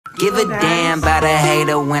Give a damn about a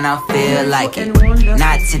hater when I feel like it.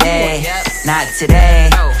 Not today, not today,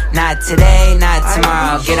 not today, not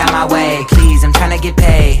tomorrow. Get out my way, please, I'm tryna get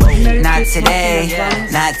paid. Not today,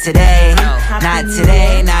 not today, not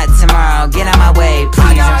today, not tomorrow. Get out my way,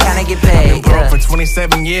 please, I'm tryna get paid. I've been broke for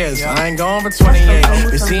 27 years, I ain't going for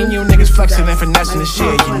 28. Been seeing you niggas flexing and finessing the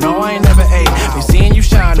shit. You know I ain't never ate. Been seeing you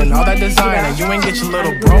shining, all that designer. You ain't get your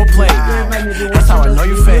little bro plate. That's how I know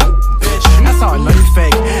you fake, bitch. That's how I know you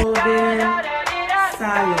fake.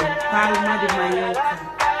 Palma de Mallorca.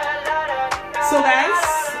 So guys,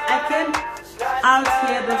 I came out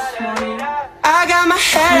here this morning. I got my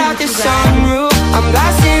head out the sunroof. I'm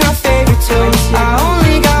blasting our favorite tunes. I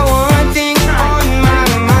only got one thing on my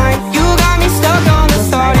mind. You got me stuck on the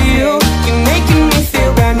thought of you. You're making me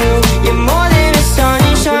feel brand new. You're more than a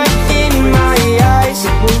sunshine in my eyes.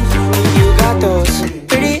 You got those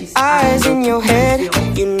pretty eyes in your head.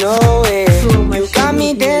 You know it. You got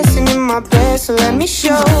me dancing in my bed, so let me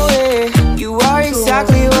show it. You are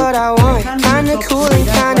exactly what I want. Kinda cool and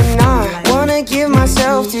kinda not. Wanna give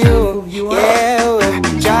myself to you. Yeah, we're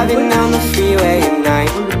driving down the freeway at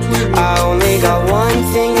night. I only got one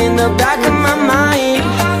thing in the back of my mind.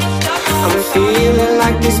 I'm feeling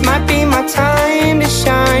like this might be my time to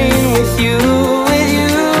shine with you, with you,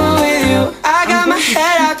 with you. I got my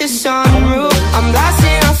head out the sunroof. I'm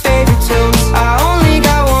blasting our favorite tunes. I only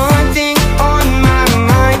got one thing on my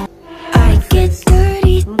mind. I get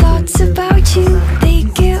dirty thoughts about you. They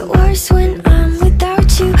get worse when I'm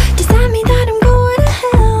without you. Does that mean that I'm going to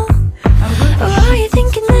hell? Or are you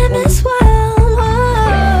thinking them as well?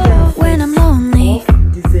 Whoa. When I'm lonely,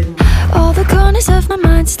 all the corners of my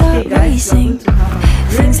mind start racing.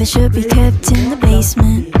 Things that should be kept in the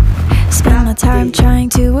basement. Spend my time trying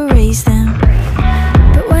to erase them.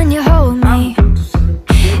 But when you hold me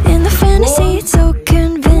in the fantasy, it's so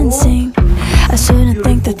convincing. I shouldn't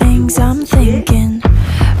think the things I'm thinking,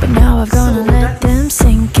 but now I've gonna let them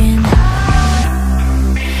sink in.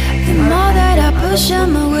 The more that I push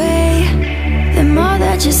them away, the more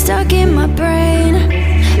that you're stuck in my brain.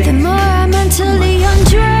 The more I mentally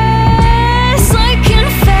undress like in a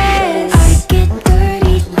phase. I get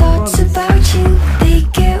dirty thoughts about you. They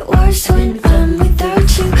get worse when I'm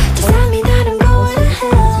without you. Does that mean that I'm going to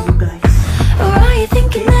hell? Or are you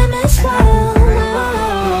thinking them as well?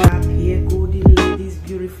 Here, good ladies,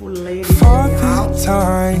 beautiful ladies. For the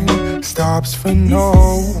time stops for no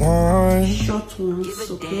one. Short ones,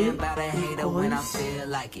 okay?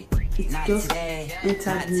 It's just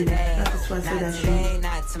entered me. That is why I said I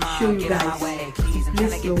should show you guys to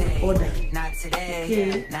place your order.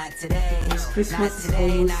 Okay? Because Christmas is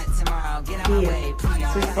almost here,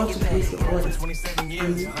 so it's all to place your order. And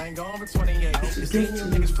it's great to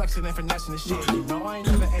me. 2, 3 days.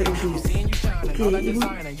 Okay, even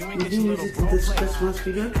if you didn't use it in this Christmas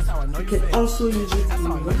video, you can also use it in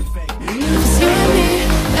your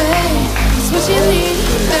It's what you need,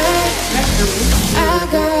 I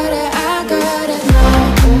got it now.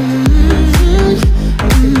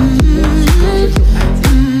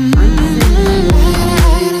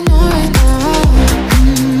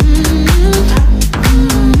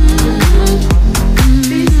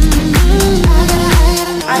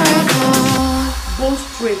 Go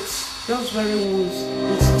straight, just very ones.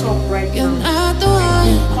 It's top right You're now. not the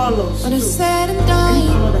one Colors when it's too. said and Any done.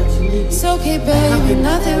 color that you need. It's okay, baby,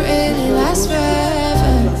 nothing really lasts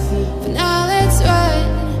forever. But now let's run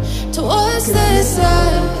towards the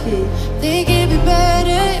sun. Think it'd be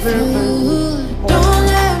better if you don't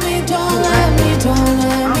let me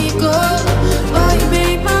go. While you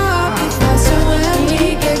make my heart beat faster when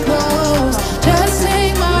we get close. Just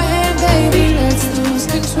take my hand, baby, let's lose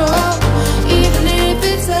control. Even if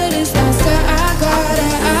it's a disaster, I got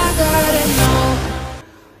it, no.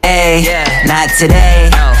 Hey, not today,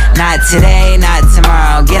 not today, not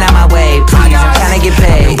tomorrow. Get out my way, please, I'm tryna get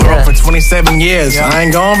paid. I've been broke for 27 years, I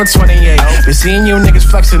ain't going for 28. Been seeing you niggas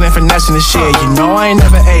flexing and finessing the shit. You know I ain't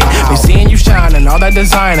never ate. Been seeing you shining, all that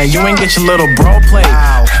designer. You ain't get your little bro plate.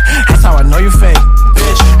 That's how I know you fake,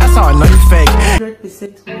 bitch. That's how I know you fake.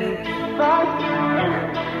 100%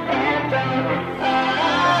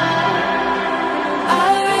 I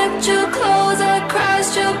ripped your clothes, I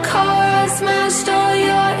crashed your car, I smashed all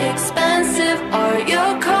your expensive art.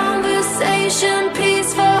 Your conversation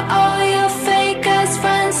piece for all your fake ass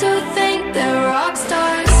friends who think they're rock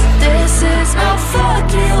stars. This is my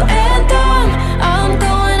fuck you anthem. I'm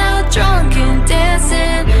going out drunk and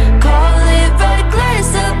dancing. Call it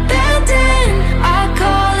reckless abandon. I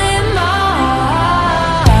call it my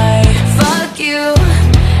fuck you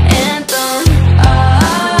anthem.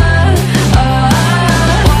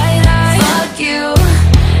 White eye fuck you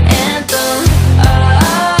anthem.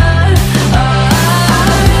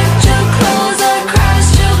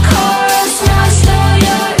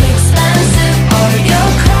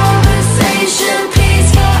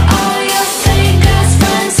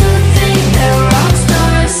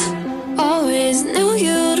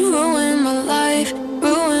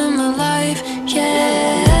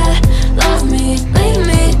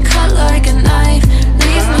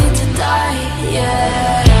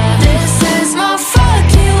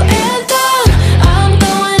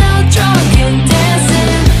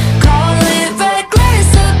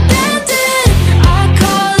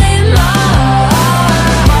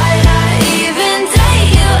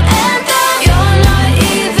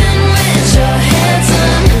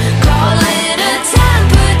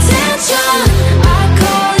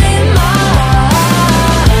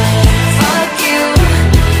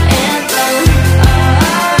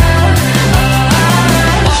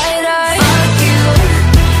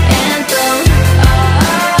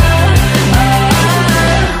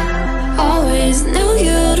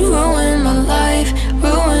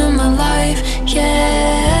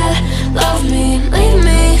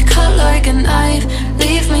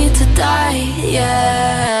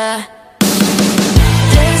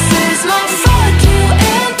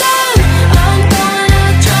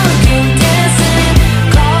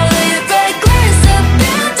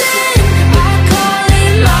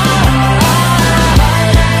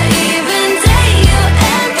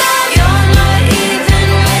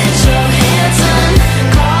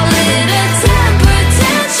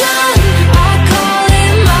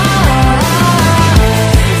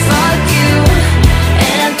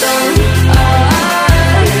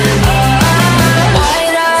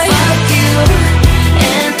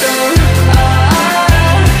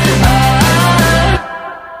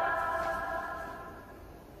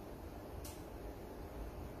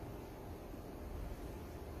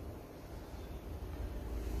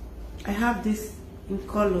 I have this in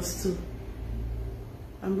colors too.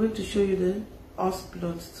 I'm going to show you the horse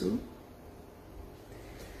blood too.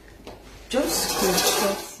 Just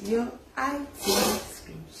screenshot your item,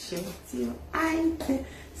 screenshot your item,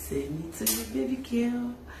 send it to your baby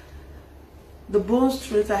girl. The bone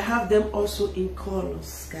straight, I have them also in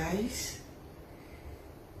colors, guys.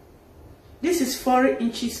 This is 4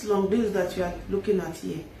 inches long. This that you are looking at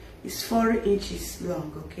here is 4 inches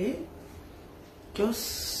long, okay?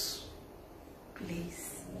 Just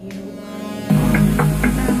place you.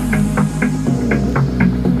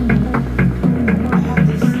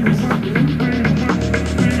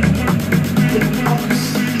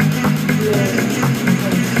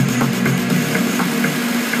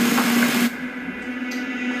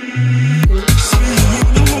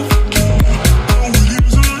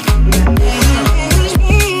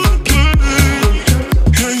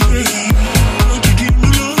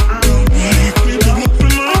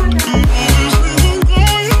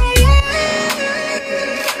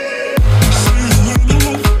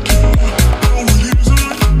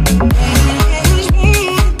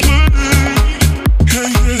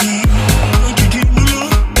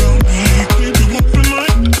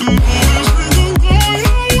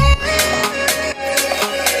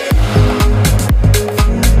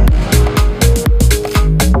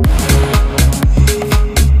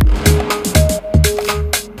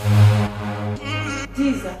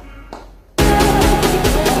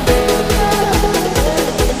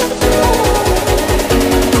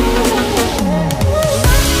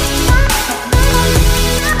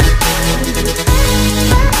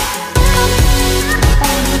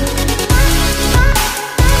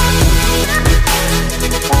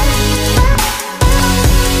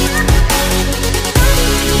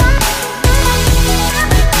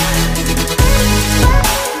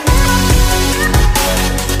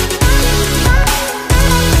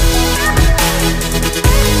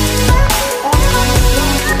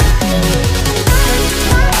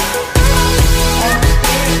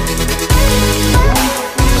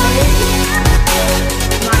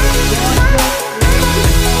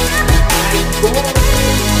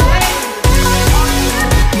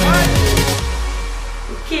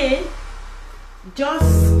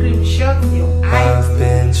 Just screenshot your eyes. I've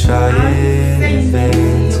been trying in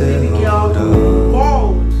vain to hold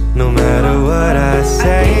on. No matter what I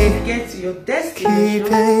say, get to your destination.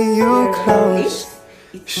 keeping you close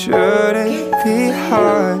shouldn't be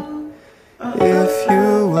hard. If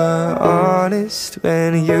you were honest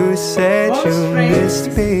when you said you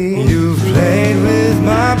missed me, you played with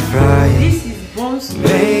my pride, This is bone straight,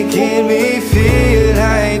 making me feel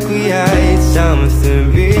like we had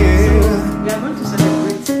something real, we are going to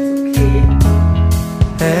celebrate it, okay?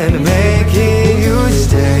 and making you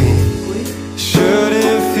stay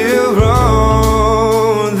shouldn't feel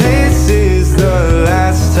wrong. This is the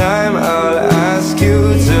last time I'll ask you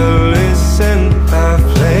to listen. I've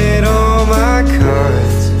played all my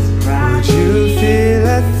cards. Would you feel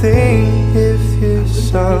a thing if you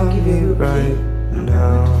saw me right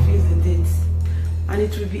now? And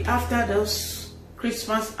it will be after those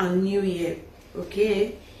Christmas and New Year,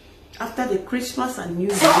 okay? After the Christmas and New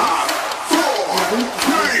Year, 5, 4, 3,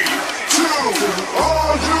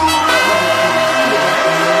 2,